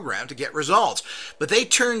that program to get results. But they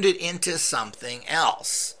turned it into something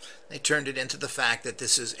else. They turned it into the fact that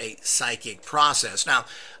this is a psychic process. Now,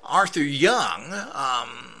 Arthur Young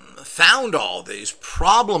found all these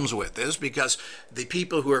problems with this because the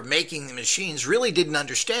people who are making the machines really didn't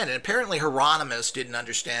understand it. Apparently, Heironymous didn't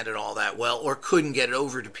understand it all that well or couldn't get it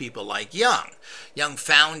over to people like Young. Young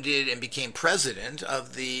founded and became president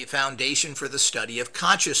of the Foundation for the Study of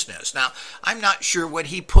Consciousness. Now, I'm not sure what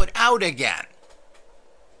he put out again.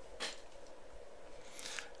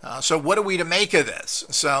 So what are we to make of this?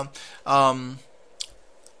 So,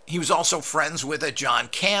 he was also friends with a John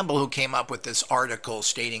Campbell who came up with this article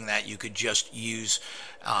stating that you could just use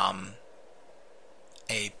a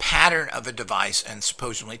pattern of a device and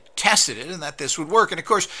supposedly tested it and that this would work. And of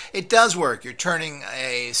course, it does work. You're turning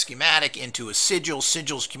a schematic into a sigil.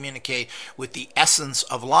 Sigils communicate with the essence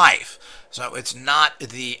of life. So it's not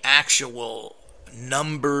the actual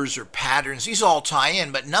numbers or patterns. These all tie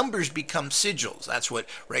in, but numbers become sigils. That's what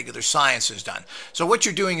regular science has done. So what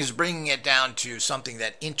you're doing is bringing it down to something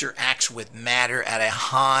that interacts with matter at a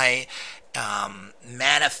high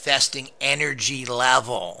manifesting energy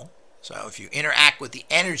level. So if you interact with the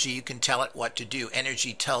energy, you can tell it what to do.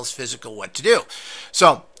 Energy tells physical what to do.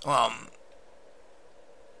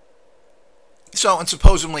 And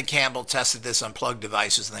supposedly Campbell tested this on plug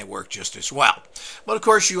devices and they work just as well. But of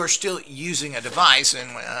course, you are still using a device,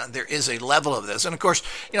 and there is a level of this. And of course,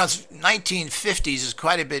 it's 1950s is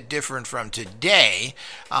quite a bit different from today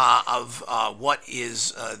of what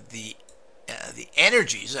is the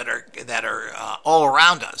energies that are all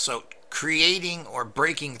around us. So creating or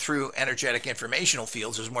breaking through energetic informational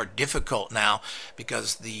fields is more difficult now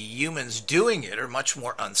because the humans doing it are much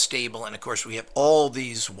more unstable. And of course, we have all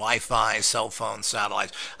these Wi-Fi, cell phones,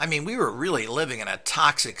 satellites. I mean, we were really living in a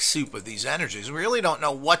toxic soup of these energies. We really don't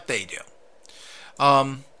know what they do.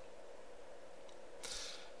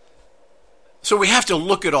 So we have to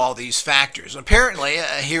look at all these factors. Apparently,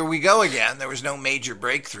 here we go again. There was no major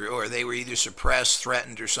breakthrough, or they were either suppressed,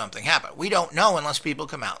 threatened, or something happened. We don't know unless people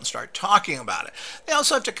come out and start talking about it. They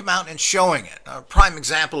also have to come out and showing it. A prime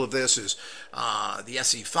example of this is the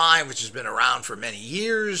SE5, which has been around for many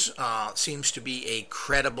years. Seems to be a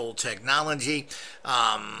credible technology,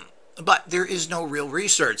 but there is no real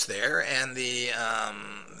research there, and the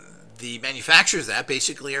manufacturers of that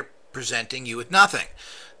basically are presenting you with nothing.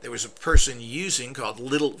 There was a person called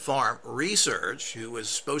Little Farm Research who was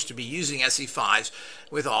supposed to be using SE5s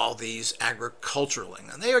with all these agricultural.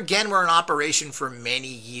 And they, again, were in operation for many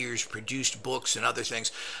years, produced books and other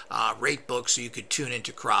things, rate books so you could tune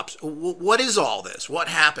into crops. What is all this? What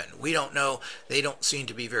happened? We don't know. They don't seem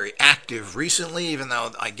to be very active recently, even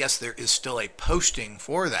though I guess there is still a posting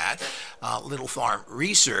for that, Little Farm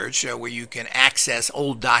Research, where you can access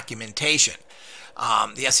old documentation.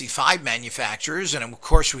 the SE5 manufacturers, and of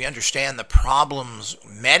course we understand the problems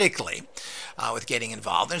medically with getting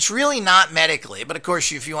involved. And it's really not medically, but of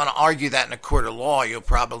course if you want to argue that in a court of law, you'll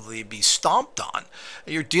probably be stomped on.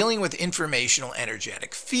 You're dealing with informational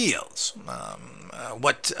energetic fields.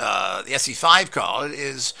 What the SE5 call it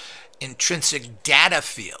is intrinsic data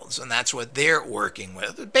fields, and that's what they're working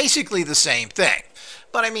with. Basically the same thing.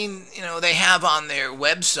 But I mean, you know, they have on their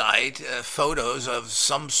website photos of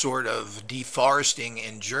some sort of deforesting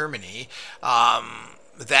in Germany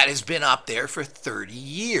that has been up there for 30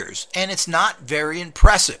 years, and it's not very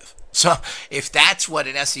impressive. So if that's what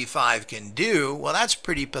an SE5 can do, well, that's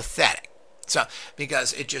pretty pathetic. So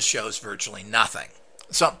because it just shows virtually nothing.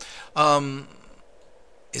 So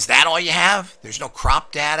is that all you have? There's no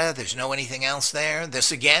crop data. There's no anything else there.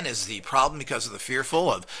 This, again, is the problem because of the fearful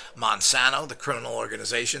of Monsanto, the criminal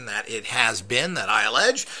organization that it has been, that I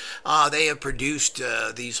allege. They have produced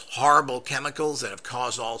these horrible chemicals that have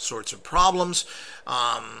caused all sorts of problems,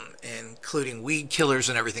 including weed killers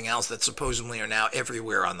and everything else that supposedly are now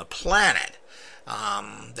everywhere on the planet.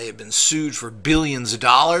 They have been sued for billions of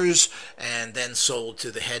dollars and then sold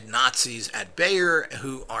to the head Nazis at Bayer,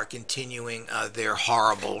 who are continuing their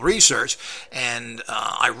horrible research. And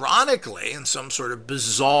ironically, in some sort of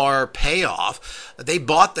bizarre payoff, they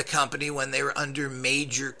bought the company when they were under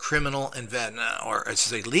major criminal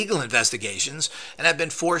legal investigations and have been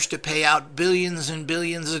forced to pay out billions and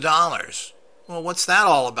billions of dollars. Well, what's that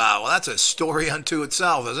all about? Well, that's a story unto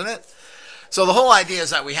itself, isn't it? So the whole idea is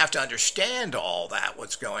that we have to understand all that,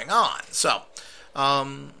 what's going on. So,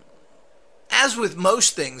 as with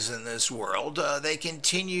most things in this world, they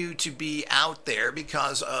continue to be out there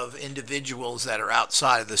because of individuals that are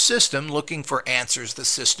outside of the system looking for answers the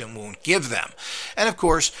system won't give them. And of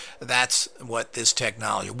course, that's what this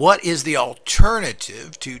technology, what is the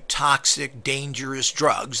alternative to toxic, dangerous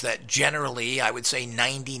drugs that generally, I would say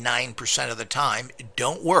 99% of the time,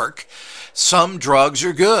 don't work? Some drugs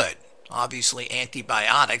are good. Obviously,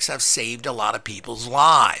 antibiotics have saved a lot of people's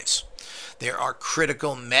lives. There are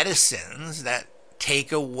critical medicines that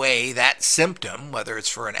take away that symptom, whether it's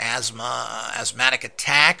for an asthmatic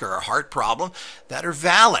attack or a heart problem, that are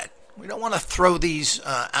valid. We don't want to throw these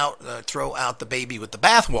throw out the baby with the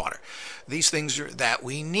bathwater. These things are that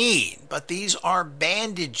we need, but these are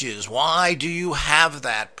bandages. Why do you have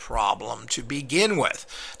that problem to begin with?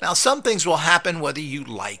 Now, some things will happen whether you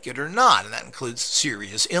like it or not, and that includes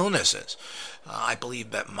serious illnesses. I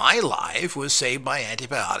believe that my life was saved by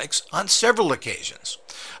antibiotics on several occasions.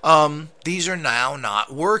 These are now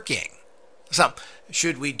not working. So,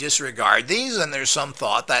 should we disregard these? And there's some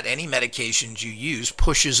thought that any medications you use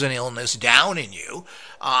pushes an illness down in you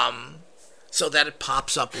so that it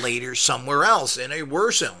pops up later somewhere else in a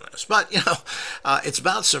worse illness. But, you know, it's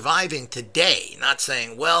about surviving today, not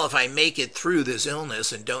saying, well, if I make it through this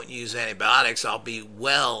illness and don't use antibiotics, I'll be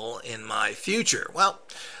well in my future. Well,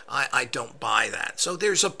 I don't buy that. So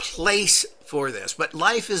there's a place for this, but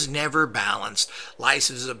life is never balanced. Life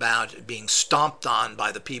is about being stomped on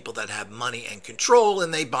by the people that have money and control,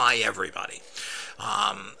 and they buy everybody.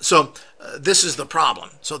 So this is the problem.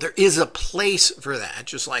 So there is a place for that,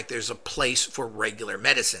 just like there's a place for regular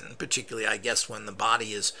medicine, particularly, I guess, when the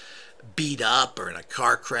body is beat up or in a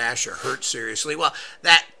car crash or hurt seriously. Well,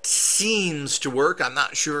 that seems to work. I'm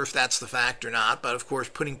not sure if that's the fact or not, but of course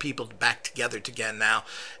putting people back together again now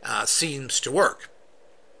seems to work,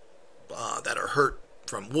 that are hurt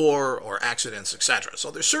from war or accidents, etc. So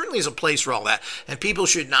there certainly is a place for all that, and people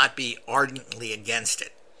should not be ardently against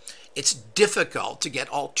it. It's difficult to get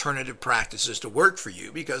alternative practices to work for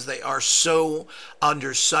you because they are so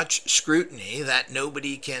under such scrutiny that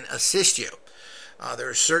nobody can assist you. There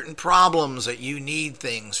are certain problems that you need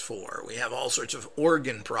things for. We have all sorts of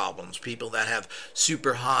organ problems, people that have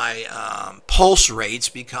super high pulse rates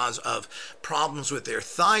because of problems with their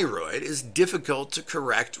thyroid is difficult to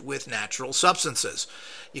correct with natural substances.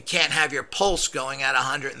 You can't have your pulse going at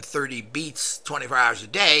 130 beats 24 hours a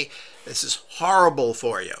day. This is horrible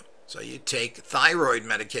for you. So you take thyroid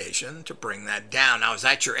medication to bring that down. Now, is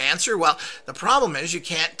that your answer? Well, the problem is you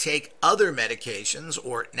can't take other medications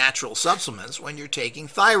or natural supplements when you're taking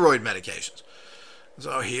thyroid medications.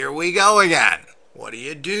 So here we go again. What do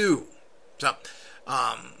you do? So,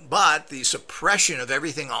 but the suppression of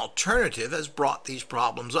everything alternative has brought these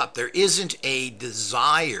problems up. There isn't a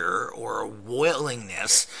desire or a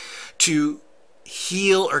willingness to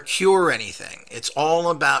heal or cure anything. It's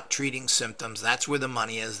all about treating symptoms. That's where the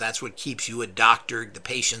money is. That's what keeps you a doctor, the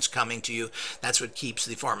patients coming to you. That's what keeps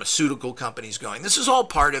the pharmaceutical companies going. This is all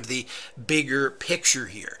part of the bigger picture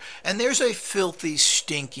here. And there's a filthy,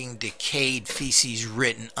 stinking, decayed,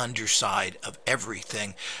 feces-ridden underside of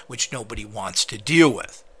everything which nobody wants to deal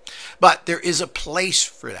with. But there is a place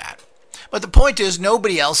for that. But the point is,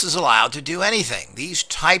 nobody else is allowed to do anything. These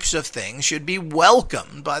types of things should be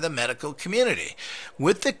welcomed by the medical community,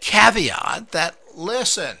 with the caveat that,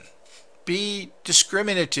 listen, be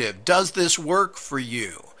discriminative. Does this work for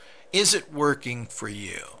you? Is it working for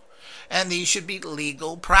you? And these should be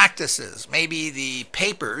legal practices. Maybe the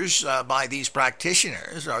papers by these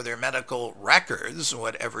practitioners, or their medical records,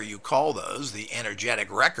 whatever you call those, the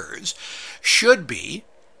energetic records, should be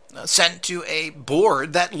sent to a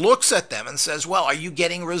board that looks at them and says, well, are you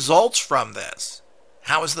getting results from this?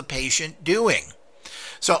 How is the patient doing?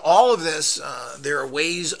 So all of this, there are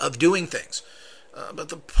ways of doing things. But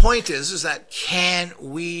the point is that can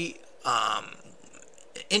we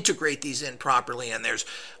integrate these in properly? And there's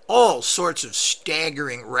all sorts of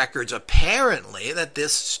staggering records, apparently, that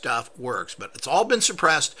this stuff works. But it's all been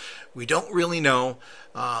suppressed. We don't really know.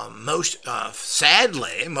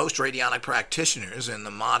 Sadly, most radionic practitioners in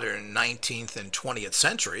the modern 19th and 20th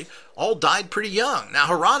century all died pretty young. Now,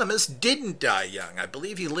 Heironymous didn't die young. I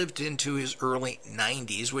believe he lived into his early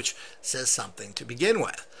 90s, which says something to begin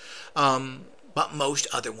with. But most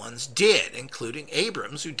other ones did, including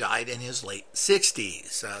Abrams, who died in his late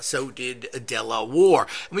 60s. So did Delaware.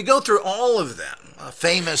 And we go through all of them.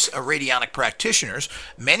 Famous radionic practitioners,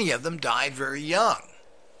 many of them died very young.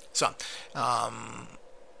 So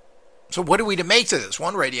what are we to make of this?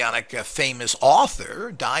 One radionic famous author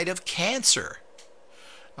died of cancer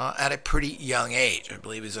at a pretty young age. I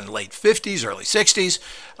believe he was in the late 50s, early 60s.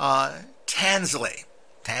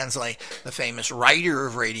 Tansley, the famous writer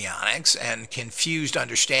of radionics, and confused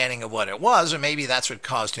understanding of what it was, and maybe that's what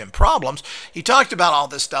caused him problems. He talked about all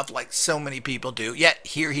this stuff like so many people do, yet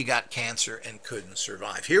here he got cancer and couldn't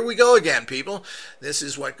survive. Here we go again, people. This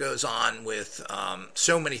is what goes on with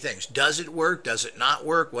so many things. Does it work? Does it not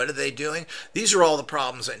work? What are they doing? These are all the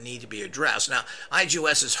problems that need to be addressed. Now,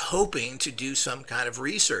 IGOS is hoping to do some kind of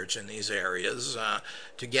research in these areas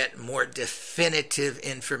to get more definitive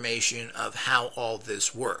information of how all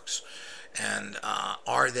this works. And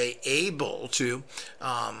are they able to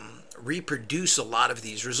reproduce a lot of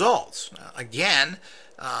these results? Again,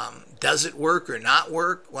 does it work or not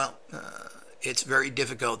work? Well, it's very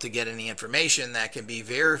difficult to get any information that can be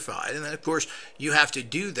verified. And then, of course, you have to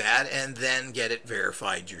do that and then get it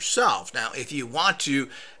verified yourself. Now, if you want to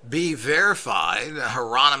be verified,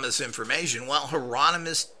 Heironymous information, well,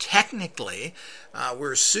 Heironymous technically,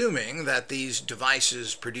 we're assuming that these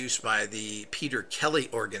devices produced by the Peter Kelly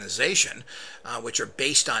organization, which are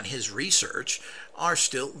based on his research, are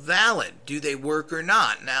still valid. Do they work or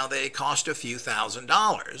not? Now, they cost a few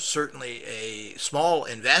 $1,000s, certainly a small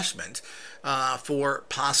investment for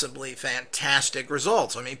possibly fantastic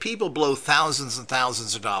results. I mean, people blow thousands and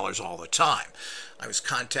thousands of dollars all the time. I was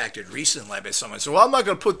contacted recently by someone who said, well, I'm not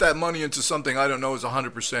going to put that money into something I don't know is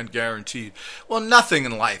 100% guaranteed. Well, nothing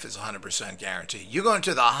in life is 100% guaranteed. You go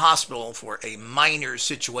into the hospital for a minor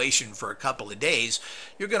situation for a couple of days,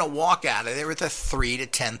 you're going to walk out of there with a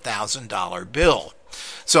 $3,000 to $10,000 bill.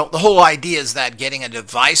 So the whole idea is that getting a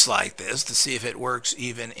device like this to see if it works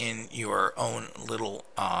even in your own little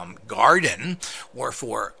garden or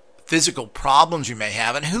for physical problems you may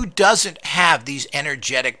have, and who doesn't have these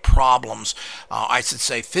energetic problems, I should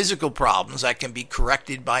say physical problems that can be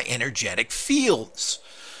corrected by energetic fields.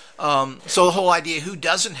 So the whole idea, who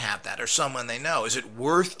doesn't have that or someone they know? Is it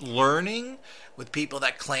worth learning with people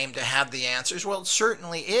that claim to have the answers? Well, it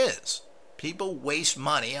certainly is. People waste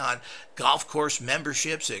money on golf course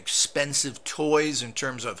memberships, expensive toys in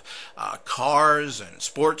terms of cars and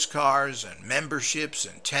sports cars and memberships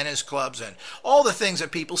and tennis clubs and all the things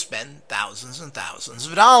that people spend thousands and thousands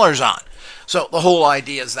of dollars on. So the whole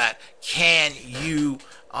idea is that, can you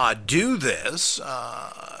do this?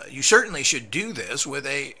 You certainly should do this with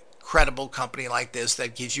a credible company like this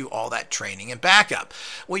that gives you all that training and backup.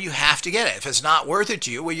 Well, you have to get it. If it's not worth it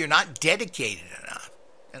to you, well, you're not dedicated enough.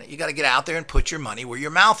 And you got to get out there and put your money where your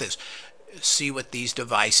mouth is. See what these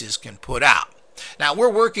devices can put out. Now, we're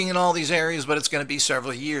working in all these areas, but it's going to be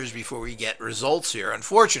several years before we get results here,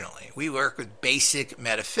 unfortunately. We work with basic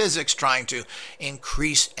metaphysics, trying to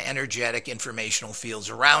increase energetic informational fields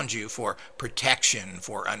around you for protection,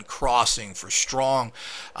 for uncrossing, for strong,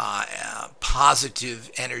 positive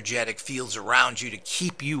energetic fields around you to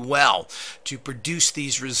keep you well, to produce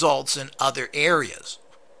these results in other areas.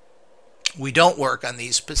 We don't work on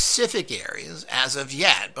these specific areas as of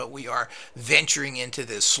yet, but we are venturing into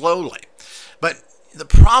this slowly. But the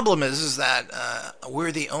problem is that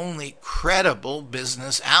we're the only credible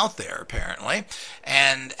business out there, apparently,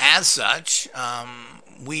 and as such,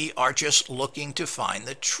 we are just looking to find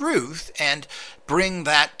the truth and bring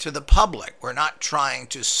that to the public. We're not trying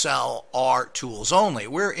to sell our tools only.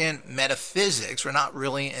 We're in metaphysics. We're not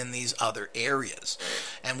really in these other areas.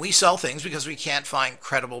 And we sell things because we can't find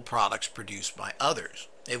credible products produced by others.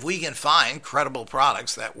 If we can find credible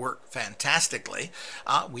products that work fantastically,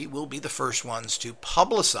 we will be the first ones to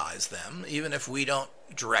publicize them, even if we don't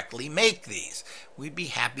directly make these. We'd be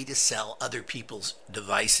happy to sell other people's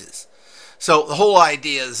devices. So the whole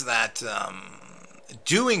idea is that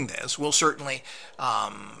doing this will certainly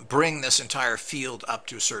bring this entire field up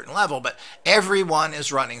to a certain level, but everyone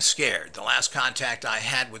is running scared. The last contact I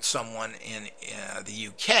had with someone in the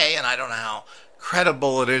UK, and I don't know how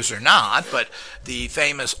credible it is or not, but the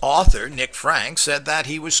famous author Nick Frank said that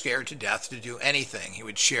he was scared to death to do anything. He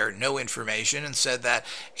would share no information and said that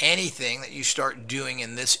anything that you start doing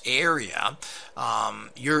in this area,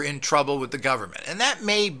 you're in trouble with the government. And that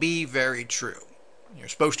may be very true. You're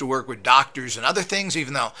supposed to work with doctors and other things,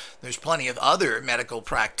 even though there's plenty of other medical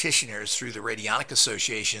practitioners through the Radionic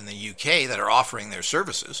Association in the UK that are offering their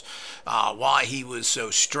services. Why he was so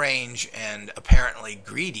strange and apparently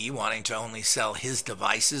greedy, wanting to only sell his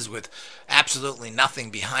devices with absolutely nothing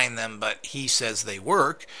behind them, but he says they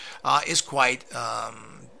work, is quite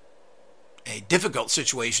a difficult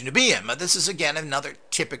situation to be in. But this is again another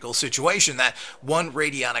typical situation that one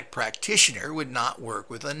radionic practitioner would not work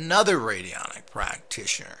with another radionic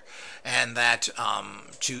practitioner, and that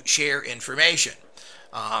to share information.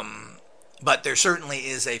 But there certainly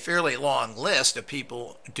is a fairly long list of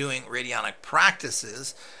people doing radionic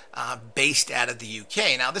practices based out of the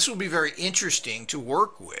UK. Now, this will be very interesting to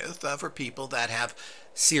work with for people that have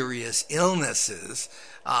serious illnesses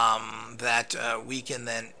that we can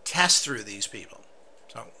then test through these people.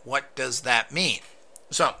 So what does that mean?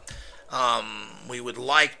 So we would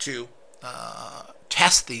like to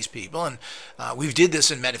test these people, and we did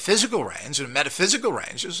this in metaphysical range. In metaphysical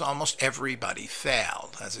ranges, almost everybody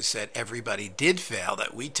failed. As I said, everybody did fail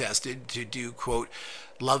that we tested to do, quote,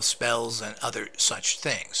 love spells and other such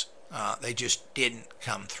things. They just didn't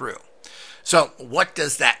come through. So what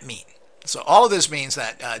does that mean? So all of this means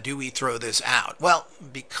that do we throw this out? Well,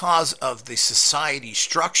 because of the society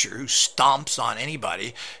structure who stomps on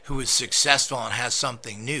anybody who is successful and has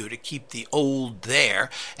something new to keep the old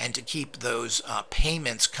there and to keep those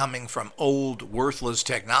payments coming from old worthless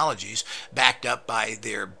technologies backed up by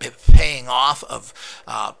their paying off of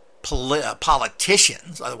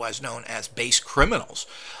politicians, otherwise known as base criminals.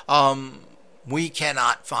 We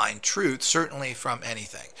cannot find truth, certainly from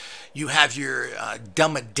anything. You have your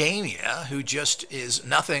dummadamia, who just is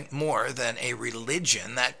nothing more than a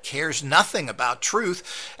religion that cares nothing about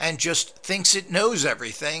truth and just thinks it knows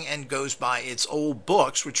everything and goes by its old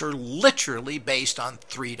books, which are literally based on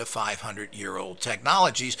 300 to 500-year-old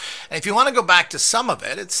technologies. And if you want to go back to some of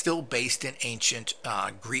it, it's still based in ancient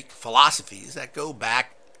Greek philosophies that go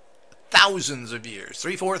back thousands of years,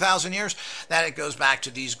 3,000–4,000 years, that it goes back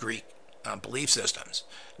to these Greek belief systems.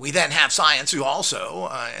 We then have science, who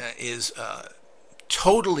also is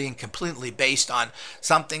totally and completely based on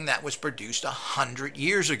something that was produced 100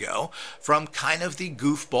 years ago from kind of the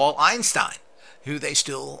goofball Einstein, who they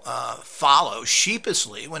still follow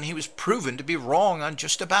sheepishly when he was proven to be wrong on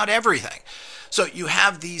just about everything. So you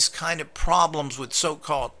have these kind of problems with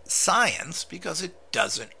so-called science because it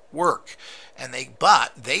doesn't work.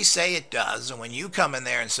 But they say it does, and when you come in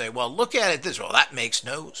there and say, well, look at it this way, well, that makes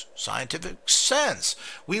no scientific sense.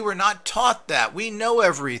 We were not taught that. We know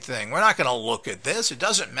everything. We're not going to look at this. It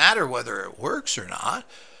doesn't matter whether it works or not.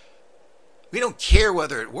 We don't care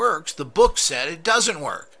whether it works. The book said it doesn't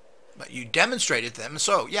work. But you demonstrated them,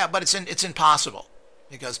 so yeah, but it's impossible,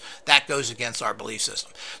 because that goes against our belief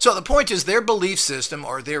system. So the point is, their belief system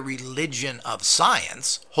or their religion of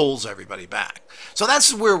science holds everybody back. So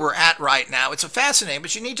that's where we're at right now. It's a fascinating,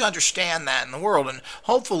 but you need to understand that in the world, and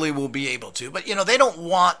hopefully we'll be able to. But, you know, they don't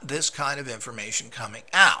want this kind of information coming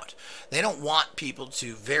out. They don't want people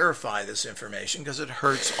to verify this information because it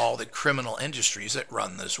hurts all the criminal industries that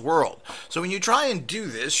run this world. So when you try and do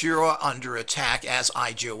this, you're under attack, as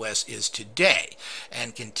IGOS is today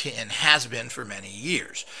and has been for many years.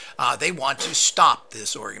 years. They want to stop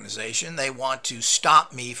this organization. They want to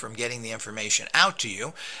stop me from getting the information out to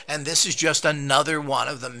you. And this is just another one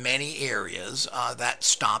of the many areas that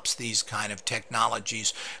stops these kind of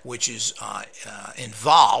technologies, which is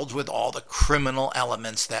involved with all the criminal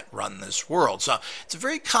elements that run this world. So it's a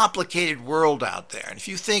very complicated world out there. And if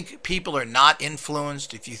you think people are not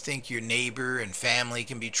influenced, if you think your neighbor and family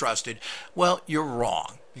can be trusted, well, you're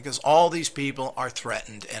wrong. Because all these people are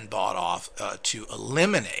threatened and bought off to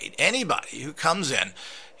eliminate anybody who comes in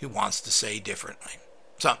who wants to say differently.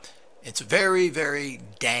 So it's a very, very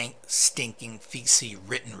dank, stinking, feces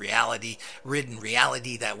ridden reality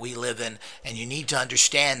that we live in, and you need to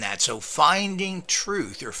understand that. So finding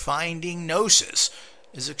truth or finding gnosis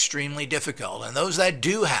is extremely difficult, and those that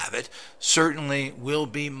do have it certainly will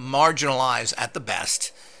be marginalized at the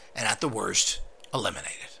best, and at the worst,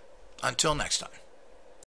 eliminated. Until next time.